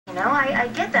You know, I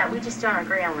get that. We just don't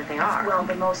agree on what they are. Well,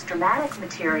 the most dramatic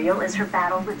material is her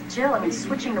battle with Jill. I mean,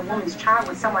 switching the woman's child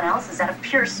with someone else's out of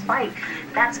pure spite.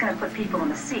 That's going to put people in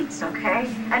the seats, okay?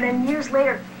 And then years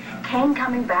later, Kane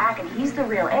coming back, and he's the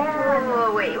real heir.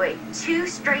 Whoa, wait. 2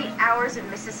 straight hours of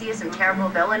Mrs. C, some terrible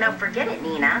villain. No, forget it,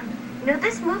 Nina. You know,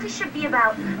 this movie should be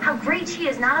about how great she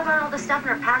is, not about all the stuff in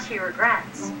her past she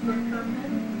regrets.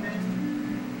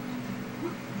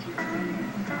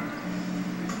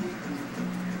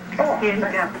 Oh, here you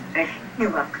go.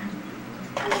 You're welcome.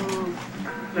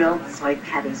 Grilled soy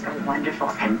patties are wonderful.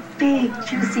 And big,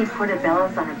 juicy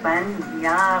portobellos on a bun.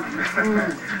 Yum.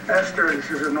 Esther, this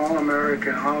is an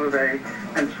all-American holiday,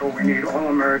 and so we need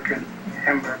all-American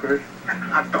hamburgers and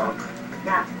hot dogs.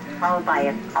 Yeah, followed by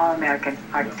an all-American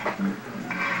heart attack.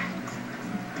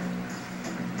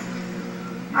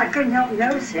 I couldn't help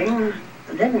noticing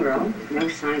the living room. No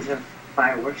signs of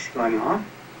fireworks going off.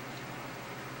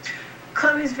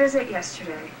 Chloe's visit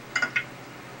yesterday.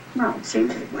 Well, it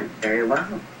seems it went very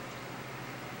well.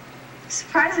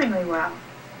 Surprisingly well.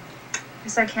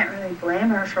 Guess I can't really blame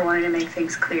her for wanting to make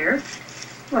things clear.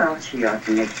 Well, she ought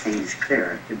to make things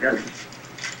clearer to Billy.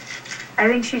 I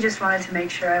think she just wanted to make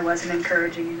sure I wasn't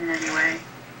encouraging him in any way.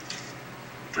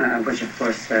 Which, of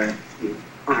course, you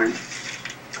aren't.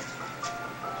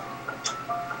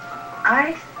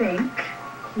 I think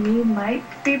he might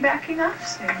be backing off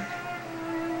soon.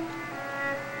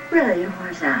 Really?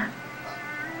 Why's that?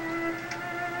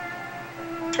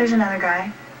 There's another guy.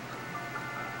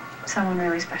 Someone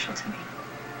really special to me.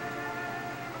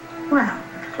 Well,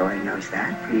 if Chloe knows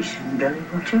that, pretty soon Billy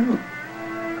will too.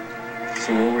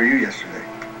 So where were you yesterday?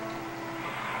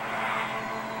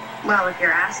 Well, if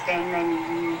you're asking, then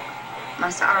you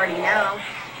must already know.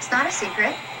 It's not a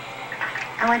secret.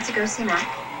 I went to go see Mac.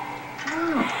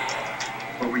 Oh.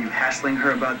 What were you hassling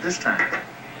her about this time?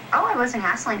 Oh, I wasn't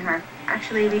hassling her.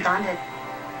 Actually, we bonded.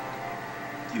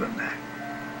 You and Mac?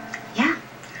 Yeah.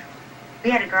 We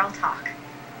had a girl talk.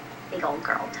 Big old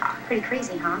girl talk. Pretty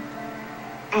crazy, huh?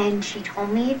 And she told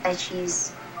me that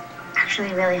she's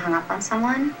actually really hung up on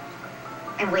someone.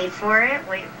 And wait for it.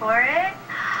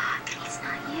 It's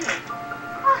not you.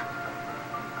 Ah.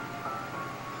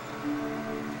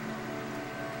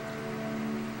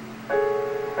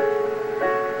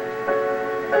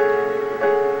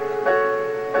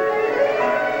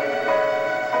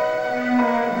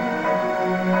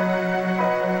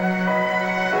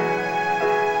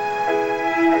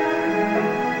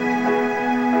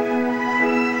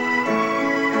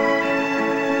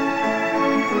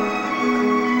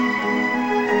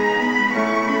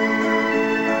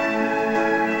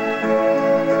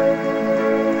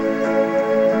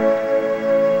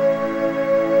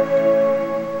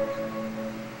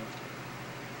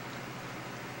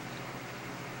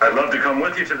 I'd love to come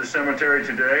with you to the cemetery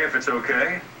today, if it's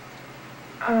okay.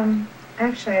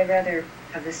 Actually, I'd rather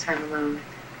have this time alone.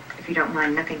 If you don't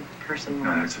mind, nothing personal.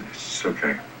 No, it's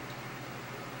okay.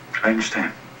 I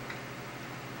understand.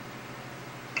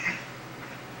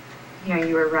 You know,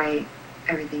 you were right.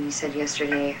 Everything you said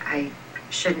yesterday. I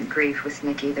shouldn't grieve with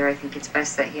Nick either. I think it's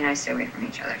best that he and I stay away from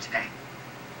each other today.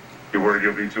 You worried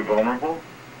you'll be too vulnerable?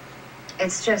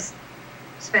 It's just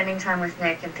spending time with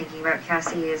Nick and thinking about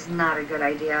Cassie is not a good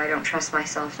idea. I don't trust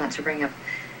myself not to bring up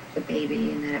the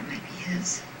baby and that it might be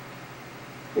his.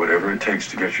 Whatever it takes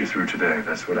to get you through today,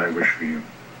 that's what I wish for you.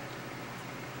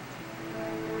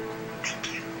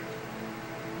 Thank you.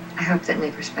 I hope that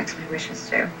Nick respects my wishes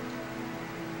too.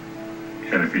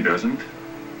 And if he doesn't?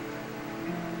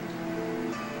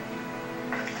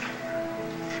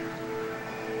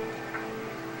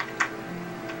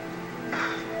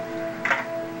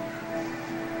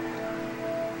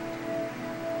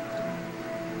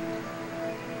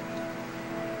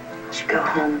 Should go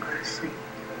home, go to sleep.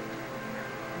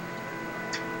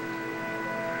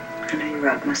 I know you were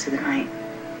up most of the night.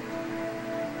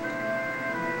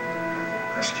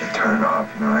 I should get turned off,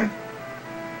 you know, I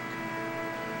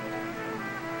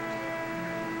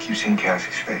keep seeing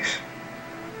Cassie's face.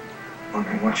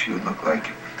 Wondering what she would look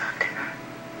like. Don't do that.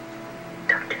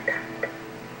 Don't do that.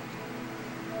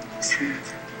 Listen,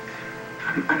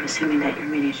 I'm assuming that you're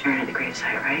meeting Sharon at the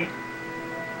gravesite, right?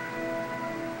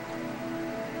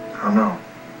 I don't know.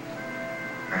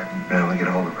 I haven't been able to get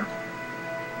a hold of her.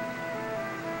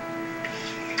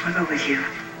 I'll go with you.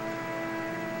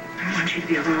 I don't want you to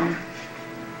be alone.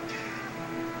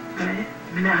 All right?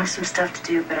 I mean, I have some stuff to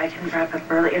do, but I can wrap up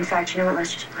early. In fact, you know what?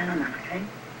 Let's just plan on that, okay?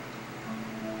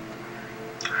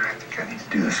 I think I need to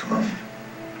do this alone.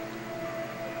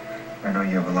 I know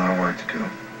you have a lot of work to do.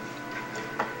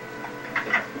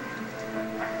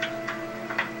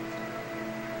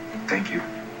 Thank you.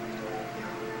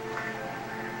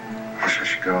 Gosh, I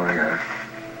should go. I got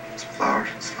some flowers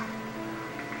and stuff.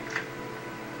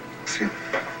 See you.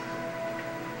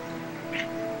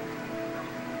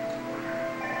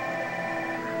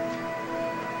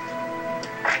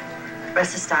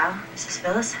 Restless style, Mrs.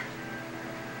 Phyllis?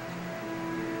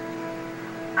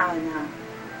 Oh, no.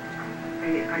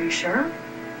 Are you sure?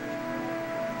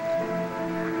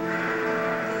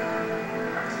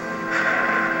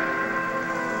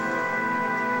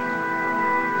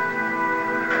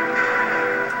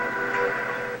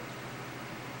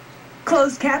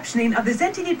 Closed captioning of this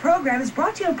NTD program is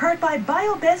brought to you in part by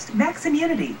BioBest Max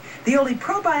Immunity, the only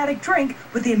probiotic drink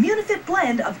with the Immunifit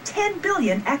blend of 10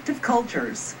 billion active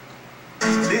cultures.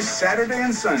 This Saturday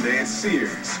and Sunday at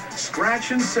Sears,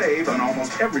 scratch and save on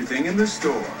almost everything in the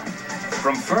store.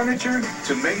 From furniture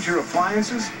to major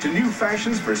appliances to new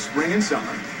fashions for spring and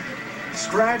summer.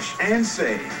 Scratch and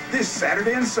save this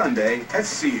Saturday and Sunday at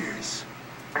Sears.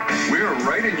 We're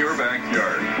right in your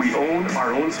backyard. We own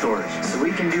our own stores, so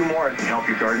we can do more to help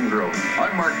your garden grow.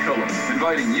 I'm Mark Cullum,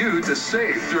 inviting you to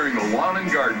save during the Lawn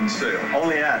and Garden Sale.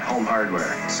 Only at Home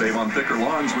Hardware. Save on thicker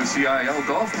lawns with CIL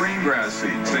Golf Green Grass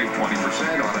Seed. Save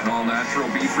 20% on an all-natural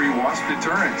bee-free wasp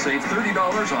deterrent. Save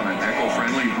 $30 on an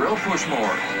eco-friendly drill push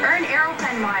mower. Earn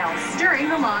Aeropen miles during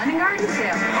the Lawn and Garden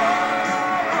Sale.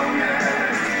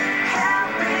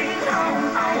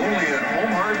 Only at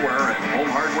Home Hardware and Home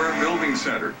Hardware Building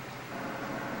Center.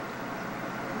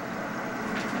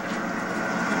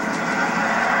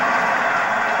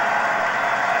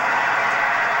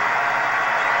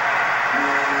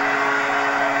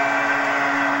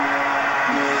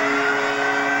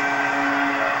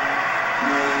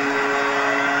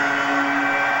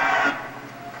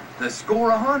 The Score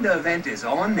a Honda event is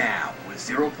on now, with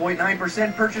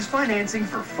 0.9% purchase financing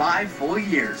for 5 full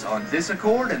years on this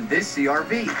Accord and this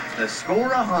CRV. The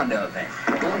Score a Honda event,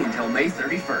 only until May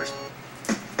 31st.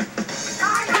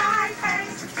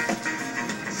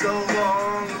 So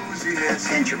long,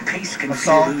 loosiness. And your pace can A feel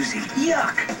song? oozy.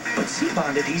 Yuck! But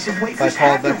C-Bond adhesive By wafers Paul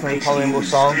have no Beckman, pace Paul to Ingle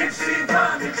use. song.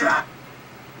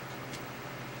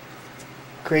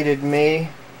 Created May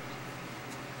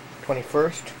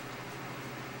 21st.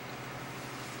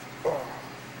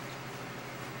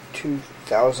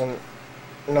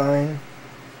 2009.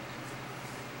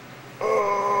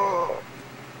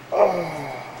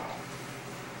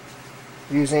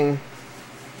 Using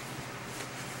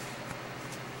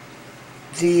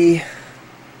the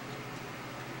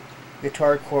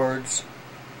guitar chords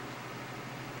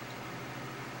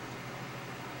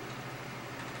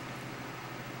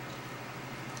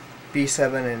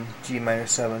B7 and G minor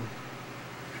 7.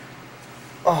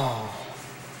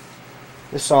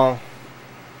 This song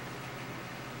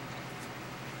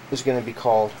is going to be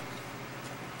called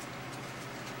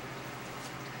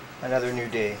Another New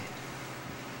Day.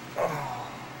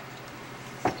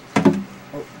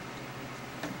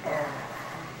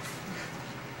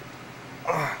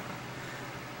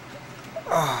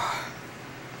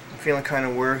 I'm feeling kind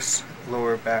of worse,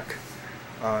 lower back,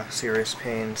 serious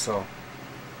pain, so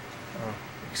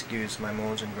excuse my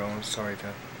moans and groans. Sorry to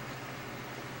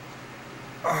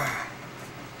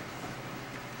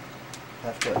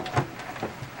have to do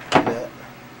that.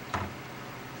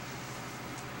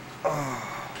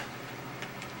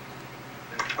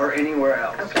 Or anywhere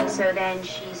else. Okay, so then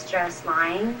she's just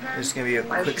lying. This is gonna be a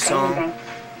Why would quick she say song. anything?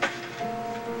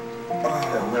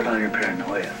 Don't let on your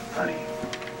paranoia, honey.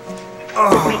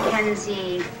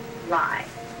 Mackenzie lie.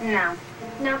 No.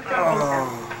 Nope, don't think so.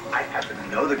 I happen to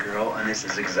know the girl, and this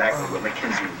is exactly what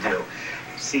Mackenzie would do.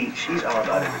 See, she's all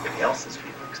about everybody else's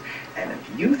feelings. And if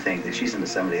you think that she's into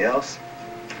somebody else,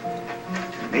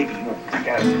 maybe you won't think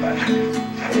out about it.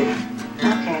 Hey.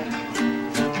 Okay.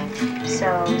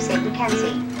 So, say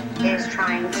Mackenzie is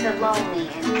trying to lull me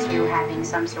into having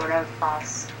some sort of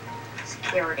false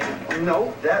security.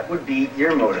 No, that would be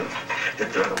your motive, to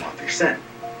throw them off your scent.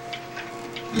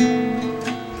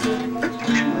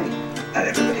 Unfortunately, not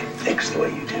everybody thinks the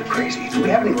way you do, crazy. Do we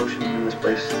have any lotion in this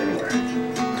place anywhere?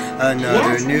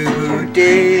 Another new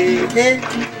day.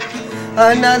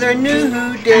 Another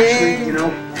new day. Actually, you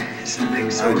know, instead of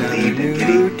being so relieved and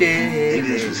giddy, maybe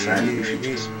this was a sign that you should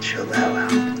just chill the hell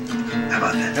out. How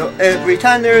about that? No, every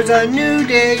time there's a new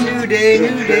day, new day,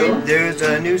 new day, there's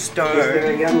a new star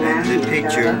in the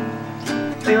picture.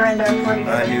 We were in our 40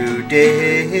 A new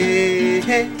day, a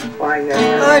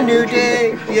new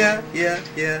day, yeah, yeah,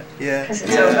 yeah, yeah. Because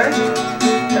it's over.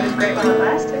 But it's great while it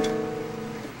lasted.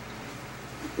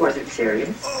 Was it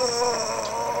serious?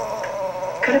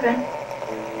 Could have been.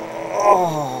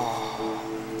 Oh.